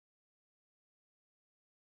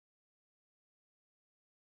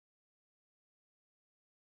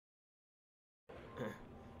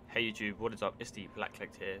Hey YouTube, what is up? It's the Blackleg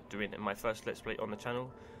here, doing my first Let's Play on the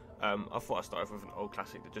channel. I thought I'd start off with an old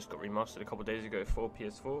classic that just got remastered a couple of days ago for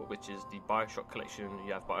PS4, which is the Bioshock collection.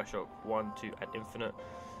 You have Bioshock 1, 2 and Infinite.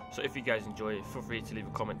 So if you guys enjoy it, feel free to leave a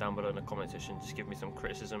comment down below in the comment section. Just give me some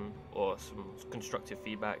criticism or some constructive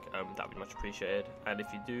feedback, that would be much appreciated. And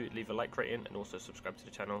if you do, leave a like rating and also subscribe to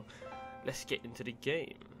the channel. Let's get into the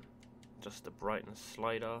game. Just the brightness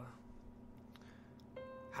slider.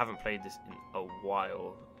 Haven't played this in a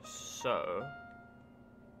while, so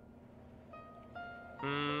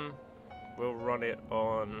we'll run it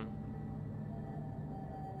on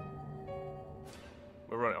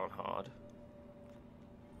hard,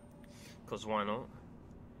 because why not?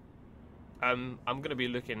 I'm gonna be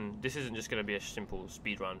looking. This isn't just gonna be a simple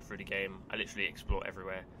speed run through the game. I literally explore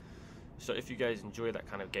everywhere. So if you guys enjoy that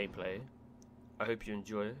kind of gameplay, I hope you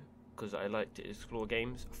enjoy, because I like to explore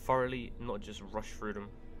games thoroughly, not just rush through them.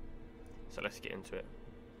 So let's get into it.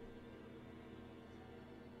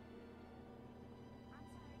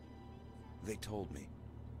 They told me,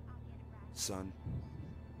 son,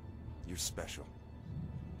 you're special.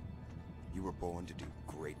 You were born to do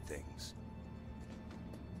great things.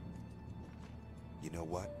 You know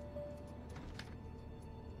what?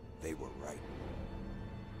 They were right.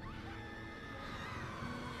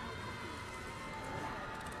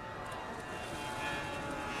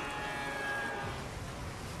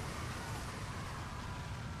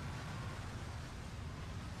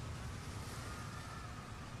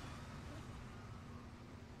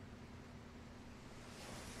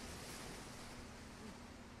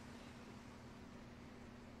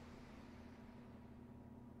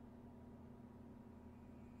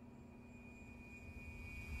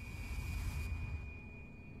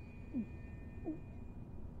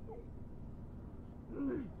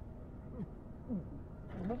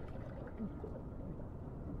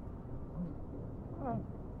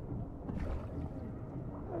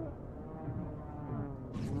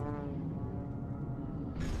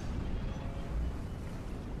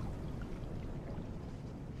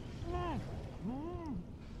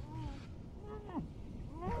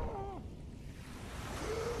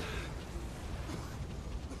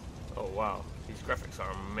 Oh wow, these graphics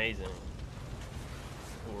are amazing.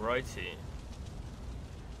 Alrighty.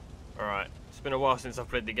 Alright, it's been a while since I've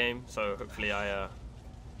played the game, so hopefully I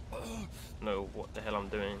know what the hell I'm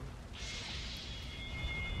doing.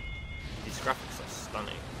 These graphics are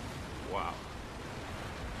stunning. Wow.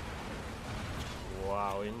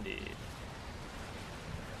 Wow, indeed.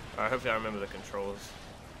 Alright, hopefully I remember the controls.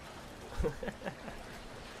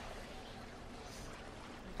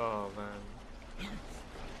 Oh man.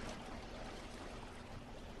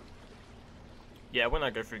 Yeah, when I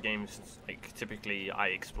go through games, like typically I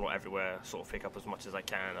explore everywhere, sort of pick up as much as I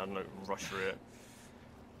can. I don't rush through it.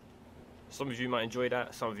 Some of you might enjoy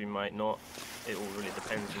that, some of you might not. It all really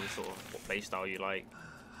depends on sort of what playstyle you like.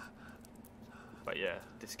 But yeah,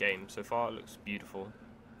 this game so far looks beautiful.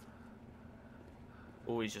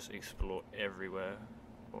 Always just explore everywhere.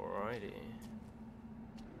 Alrighty.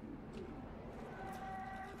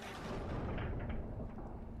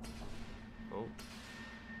 Oh.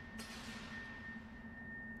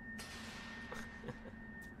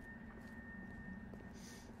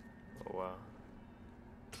 Oh wow.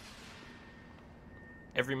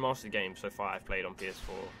 Every master game so far I've played on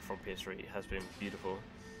PS4 from PS3 has been beautiful.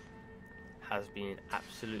 Has been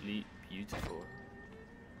absolutely beautiful.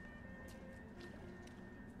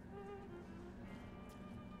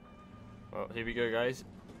 Well, here we go guys.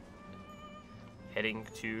 Heading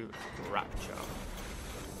to Rapture.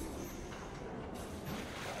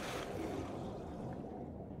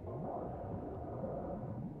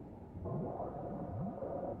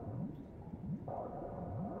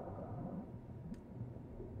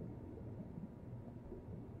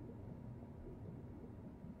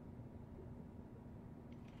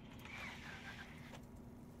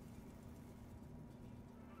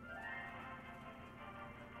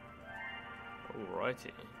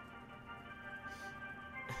 Alrighty.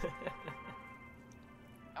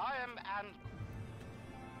 I am an...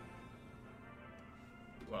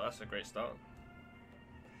 Well, that's a great start.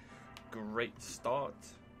 Great start.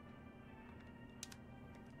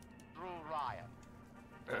 Drew Ryan,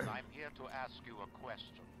 and I'm here to ask you a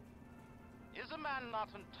question. Is a man not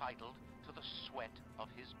entitled to the sweat of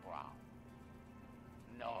his brow?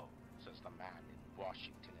 No, says the man in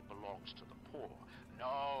Washington, it belongs to the poor.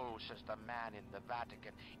 No, says the man in the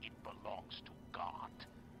Vatican, it belongs to God.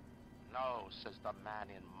 No, says the man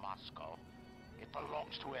in Moscow, it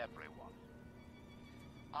belongs to everyone.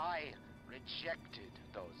 I rejected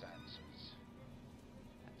those answers.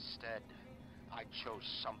 Instead, I chose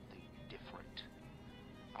something different.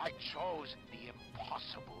 I chose the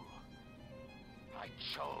impossible. I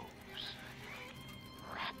chose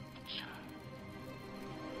rapture.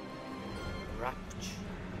 Rapture.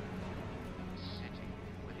 City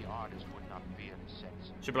where the artist would not fear the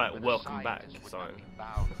censor. Should be like, where the welcome back, scientist would sign. not be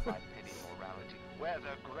bound by petty morality. Where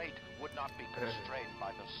the great would not be constrained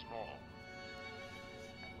by the small.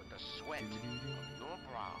 And with the sweat of your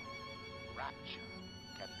brow, rapture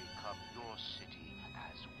can become your city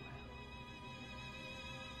as well.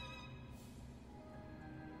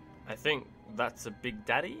 I think that's a Big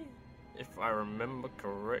Daddy, if I remember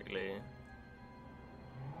correctly.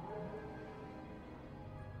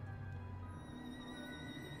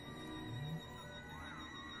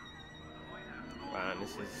 Man,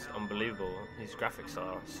 this is unbelievable. These graphics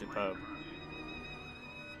are superb.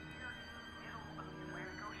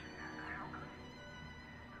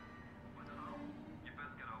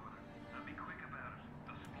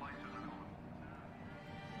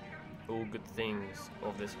 All good things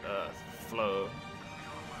of this earth flow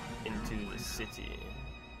into the city.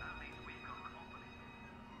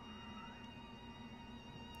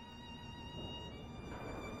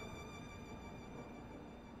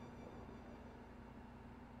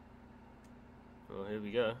 Well, here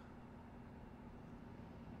we go.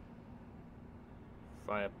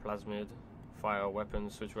 Fire plasmid, fire weapon,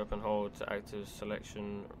 switch weapon hold to active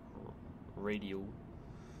selection, radial,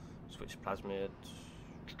 switch plasmid.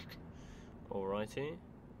 Alrighty.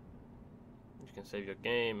 You can save your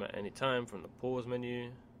game at any time from the pause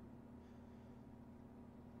menu.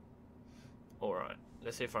 Alright,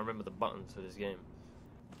 let's see if I remember the buttons for this game.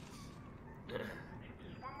 Alright.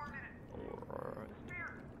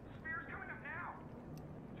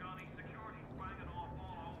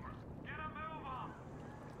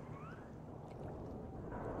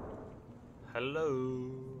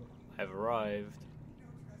 Hello, I've arrived.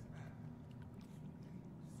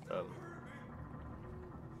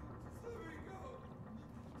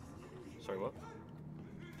 Sorry, what?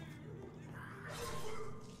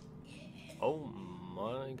 Oh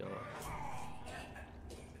my god.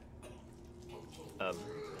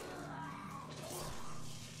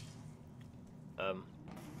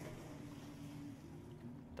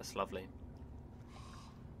 That's lovely.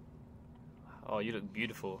 Oh, you look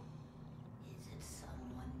beautiful.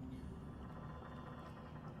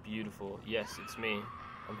 Beautiful. Yes, it's me.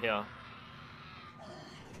 I'm here.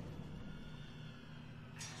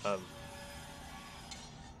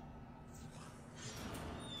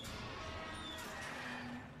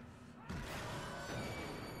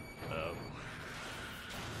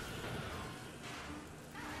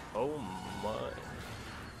 Oh my.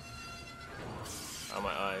 Oh,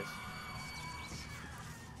 my eyes.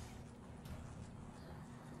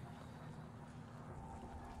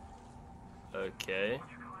 Okay.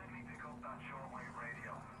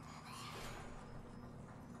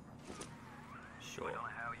 Sure. I don't know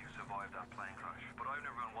how you survived that plane crash, but I've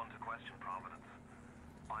never been one to question Providence.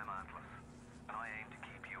 I'm Atlas, and I aim to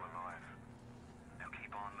keep you alive. Now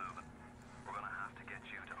keep on moving. We're gonna have to get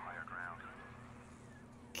you to higher ground.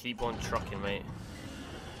 Keep on trucking, mate.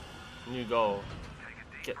 New goal. Take a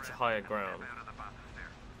deep Get to breath higher and ground. step out of the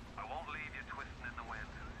bathysphere. I won't leave you twisting in the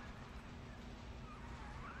wind.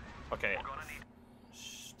 Okay. We're gonna need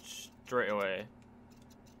Straight away,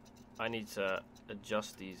 I need to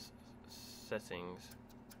adjust these settings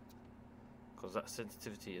because that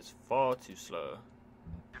sensitivity is far too slow.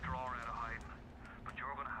 to draw out of hiding, but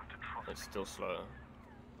you're gonna have to trust It's me. still slow.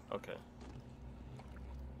 Okay.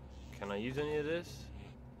 Can I use any of this?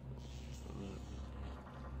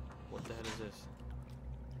 What the hell is this?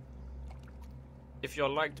 If you're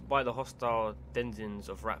liked by the hostile denizens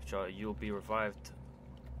of Rapture, you will be revived.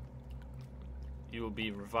 You will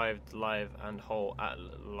be revived live and whole at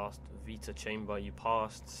last Vita chamber you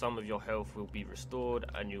passed. Some of your health will be restored,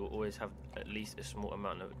 and you will always have at least a small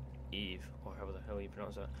amount of Eve, or however the hell you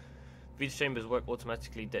pronounce that. Vita chambers work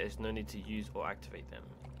automatically. There is no need to use or activate them.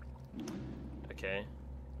 Okay.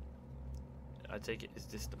 I take it. Is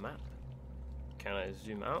this the map? Can I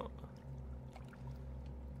zoom out?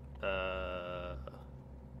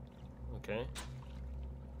 Okay.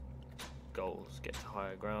 Goals. Get to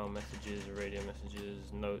higher ground. Messages. Radio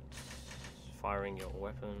messages. Notes. Firing your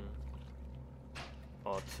weapon.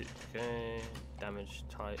 R2. Okay. Damage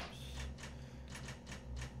types.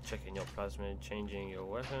 Checking your plasmid. Changing your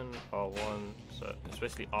weapon. R1. So it's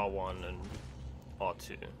basically R1 and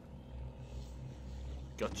R2.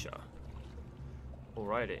 Gotcha.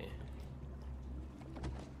 Alrighty.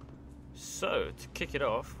 So, to kick it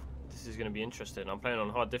off, this is going to be interesting. I'm playing on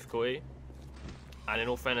hard difficulty, and in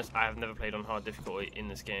all fairness, I have never played on hard difficulty in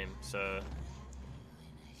this game, so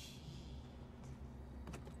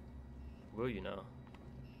Will you now?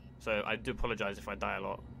 So I do apologize if I die a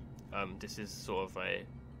lot. This is sort of a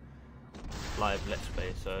live let's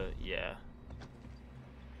play, so yeah.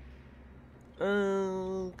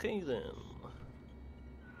 Okay then.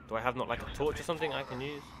 Do I have not like a torch or something I can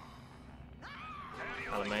use?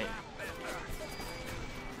 Hello mate.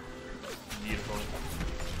 Beautiful.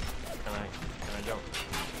 Can I jump?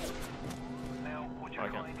 Now, would you I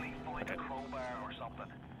can. kindly find Okay. a crowbar or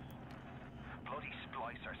something? Bloody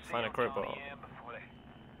splicer. Find a crowbar.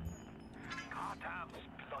 Goddamn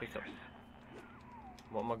Pick up. splicers.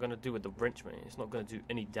 What am I gonna do with the wrench, mate? It's not gonna do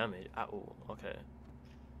any damage at all. Okay.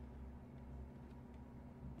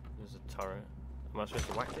 There's a turret. Am I supposed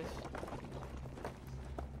to whack this?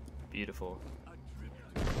 Beautiful.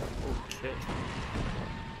 Oh shit.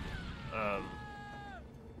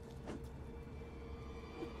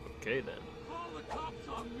 Okay then.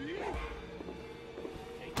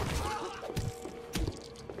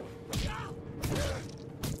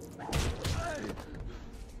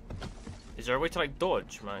 Is there a way to like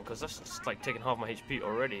dodge, man? Because that's just like taking half my HP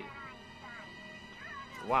already.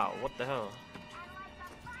 Wow, what the hell?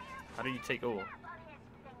 How do you take all?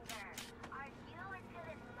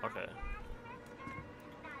 Okay.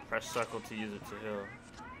 Press circle to use it to heal.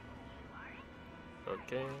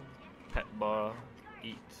 Okay. Pet bar.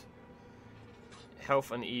 Eat.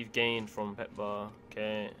 Health and Eve gained from pet bar.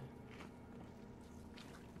 Okay.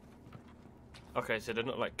 Okay, so they're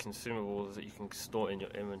not like consumables that you can store in your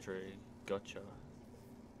inventory. Gotcha.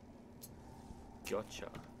 Gotcha.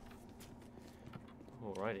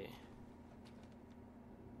 Alrighty.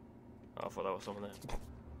 Oh, I thought that was someone there.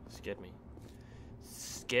 Scared me.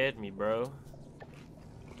 Scared me, bro.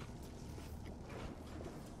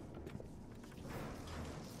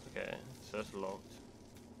 Okay, so that's locked.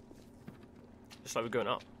 Looks like we're going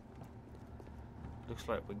up. Looks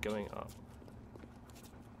like we're going up.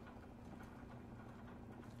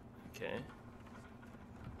 Okay.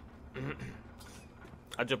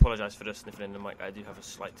 I do apologise for the sniffing in the mic. I do have a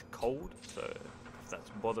slight cold, so if that's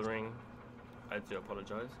bothering, I do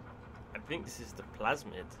apologise. I think this is the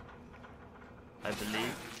plasmid, I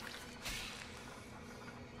believe.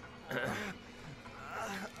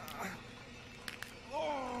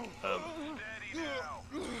 Steady now.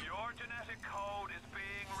 Your genetic code is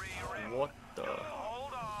being rewritten. What the?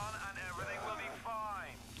 Hold on and everything will be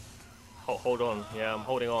fine. Hold on. Yeah, I'm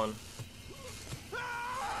holding on.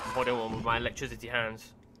 I'm holding on with my electricity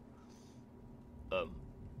hands.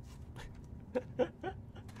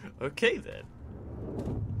 Okay then.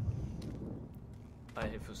 I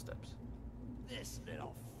hear footsteps. This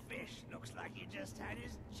little fish looks like he just had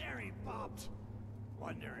his cherry popped.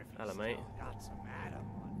 Wonder if he's Hello, mate. still got some Adam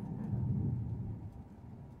on.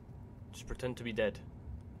 Just pretend to be dead.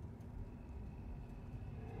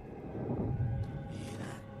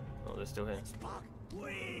 Oh, they're still here. Spock,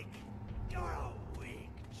 weak. You're a weak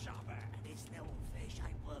chopper. This little fish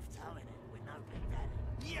ain't worth towing it with no big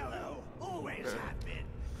daddy. Yellow, always have been.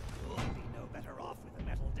 You'd be no better off with a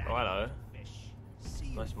metal daddy. Oh, hello. Fish.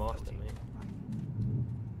 See Nice you master, floating. mate.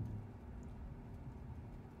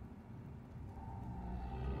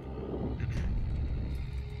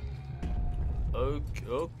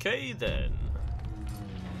 Okay then.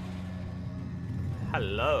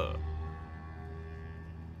 Hello.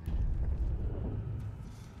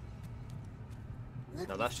 Look,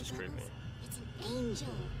 Now that's Mr. just creepy. Bubbles. It's an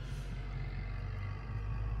angel.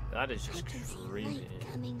 That is I just can see creepy.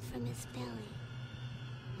 light coming from his belly.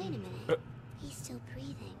 Wait a minute. He's still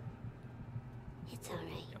breathing. It's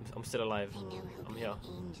alright. I'm still alive. I know he'll I'm be here. an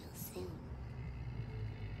angel soon.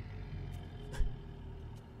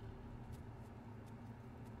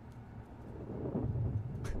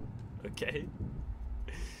 Okay.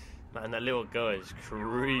 Man, that little girl is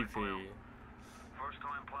creepy. First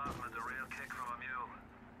time plasmid's a real kick from a mule.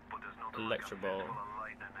 But there's nothing like a Electro ball. fistful of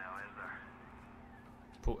lightning now, is there?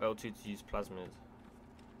 Pull L2 to use plasmid.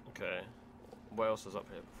 Okay. What else is up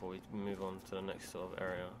here before we move on to the next sort of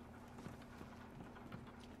area?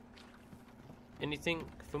 Anything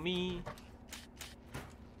for me?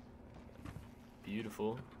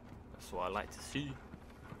 Beautiful. That's what I like to see.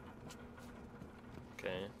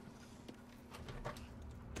 Okay.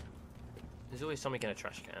 There's always something in a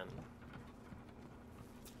trash can.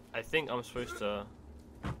 I think I'm supposed to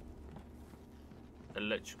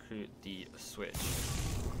electrocute the switch.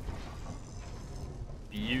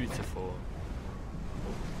 Beautiful.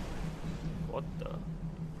 What the?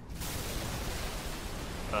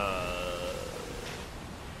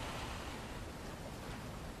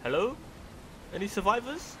 Hello? Any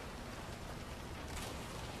survivors?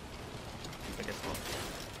 I guess not.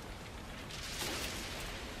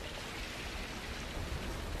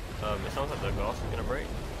 It sounds like the glass is gonna break.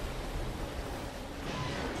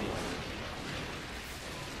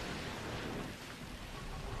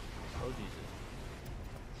 Oh Jesus.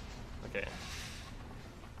 Okay.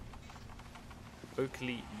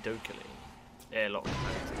 Oakley Dokley. Airlock.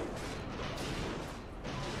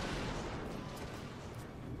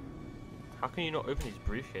 How can you not open these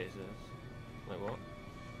briefcases? Like what?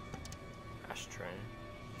 Ashtray.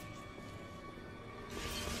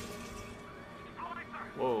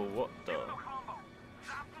 Whoa, what the?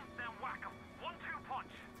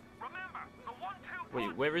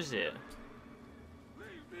 Wait, where is it?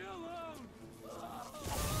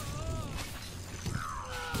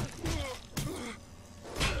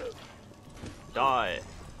 Die!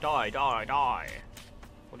 Die, die, die!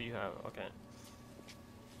 What do you have? Okay.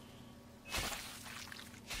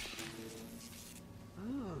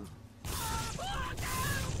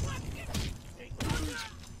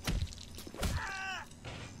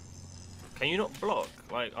 Can you not block?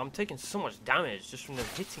 Like, I'm taking so much damage just from them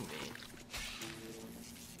hitting me.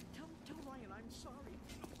 Tell Ryan I'm sorry.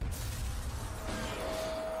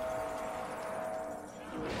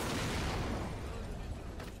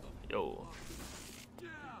 Yo.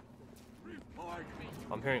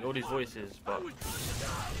 I'm hearing all these voices, but...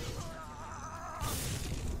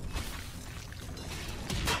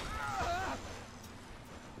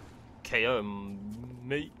 KO,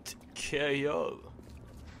 mate. KO.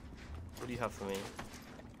 What do you have for me?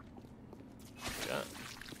 Yeah.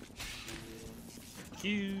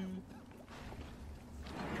 Q.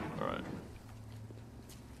 Alright.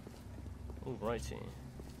 Alrighty.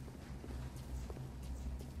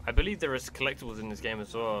 I believe there is collectibles in this game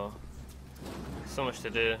as well. So much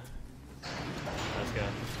to do. Let's go.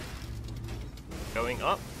 Going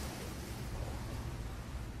up.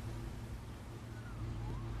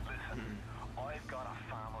 Listen, I've got a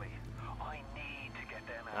family. I need to get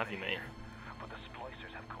them out Have of you, mate? here. But the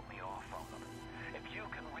splicers have cut me off from them. If you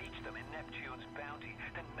can reach them in Neptune's bounty,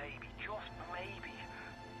 then maybe, just maybe.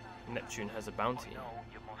 Neptune has a bounty. I know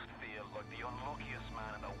you must feel like the unluckiest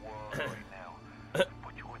man in the world right now.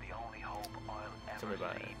 But you're the only hope I'll Tell me ever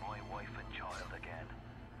about see it. my wife and child again.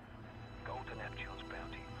 Go to Neptune's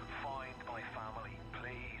bounty. Find my family,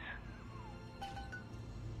 please.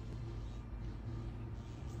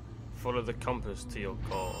 Follow the compass to your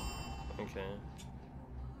goal. Okay.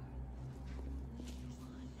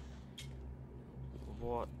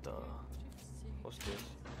 What the? What's this?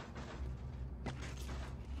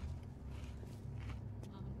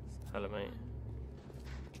 Hello, mate.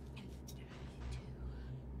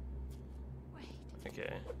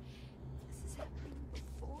 Okay. This is happening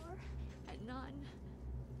before and none.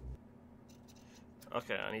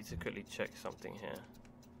 Okay, I need to quickly check something here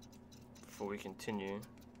before we continue.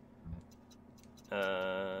 It's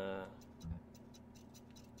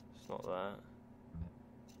not that.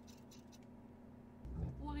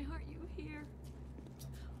 Why aren't you here?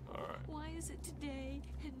 Alright. Why is it today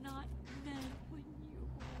and not then when you...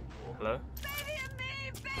 Hello? Baby and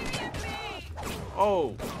me! Baby and me!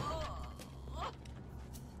 Oh!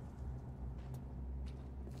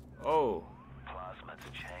 Oh! Plasmids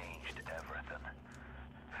changed everything.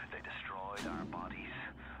 They destroyed our bodies,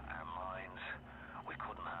 our minds. We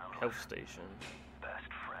couldn't handle Health it. station.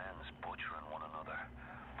 Best friends butchering one another.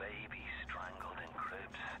 Babies strangled in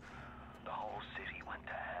cribs. The whole city went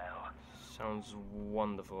to hell. Sounds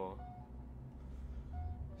wonderful.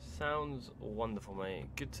 Sounds wonderful, mate.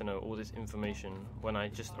 Good to know all this information when I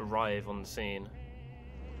just arrive on the scene.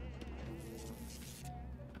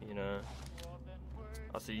 You know.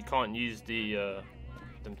 Oh, so you can't use the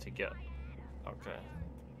them to get. Okay.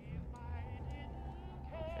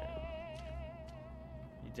 Okay.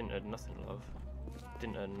 You didn't earn nothing, love.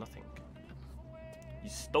 Didn't earn nothing. You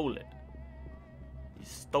stole it. You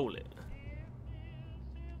stole it.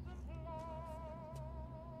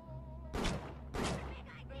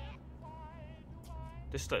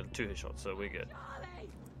 This is like 2-hit shots, so we're good.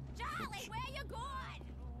 Charlie, where you going?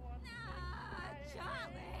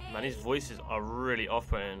 Charlie! Man, these voices are really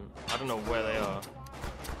off-putting. I don't know where they are.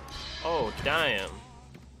 Oh, damn.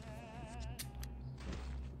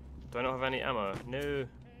 Do I not have any ammo? No.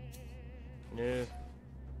 No.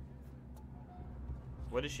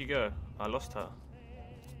 Where did she go? I lost her.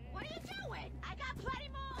 What are you doing? I got plenty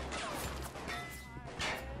more!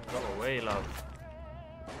 Go away, love.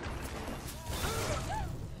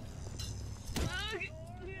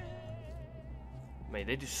 Mate,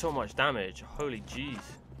 they do so much damage. Holy jeez.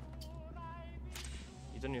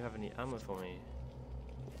 You don't even have any ammo for me.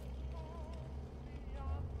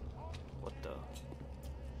 What the?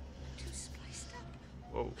 Too spliced up.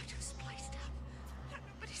 Whoa. Too spliced up.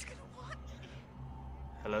 Nobody's gonna want me.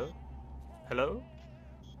 Hello? Hello?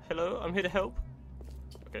 Hello? I'm here to help.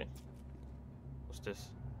 Okay. What's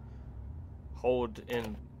this? Hold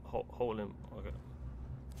in. Hold in. Okay.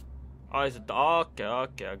 Oh, it's a. Okay,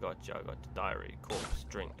 okay, I got you. I got the diary. Corpse.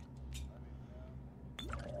 Drink.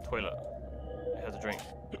 Toilet. It has a drink.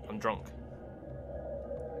 I'm drunk.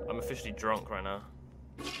 I'm officially drunk right now.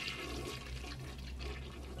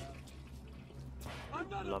 I'm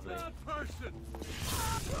not Lovely. a bad person.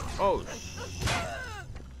 Oh.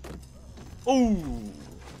 Ooh.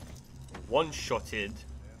 One-shotted.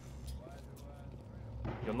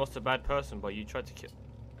 You're not a bad person, but you tried to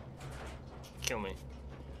kill me.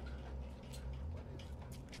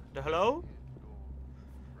 Hello?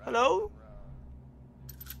 Hello?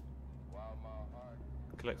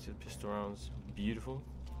 Collected pistol rounds. Beautiful.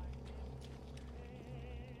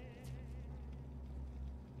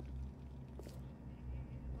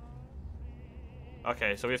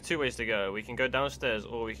 Okay, so we have two ways to go. We can go downstairs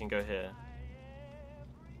or we can go here.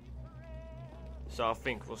 So I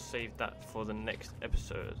think we'll save that for the next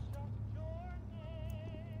episode.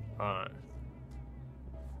 Alright.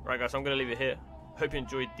 Right guys, so I'm going to leave it here. Hope you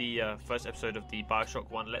enjoyed the first episode of the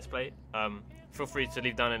Bioshock 1 Let's Play. Feel free to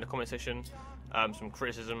leave down in the comment section some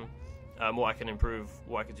criticism, what I can improve,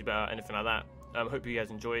 what I could do better, anything like that. Hope you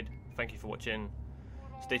guys enjoyed. Thank you for watching.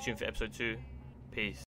 Stay tuned for episode 2. Peace.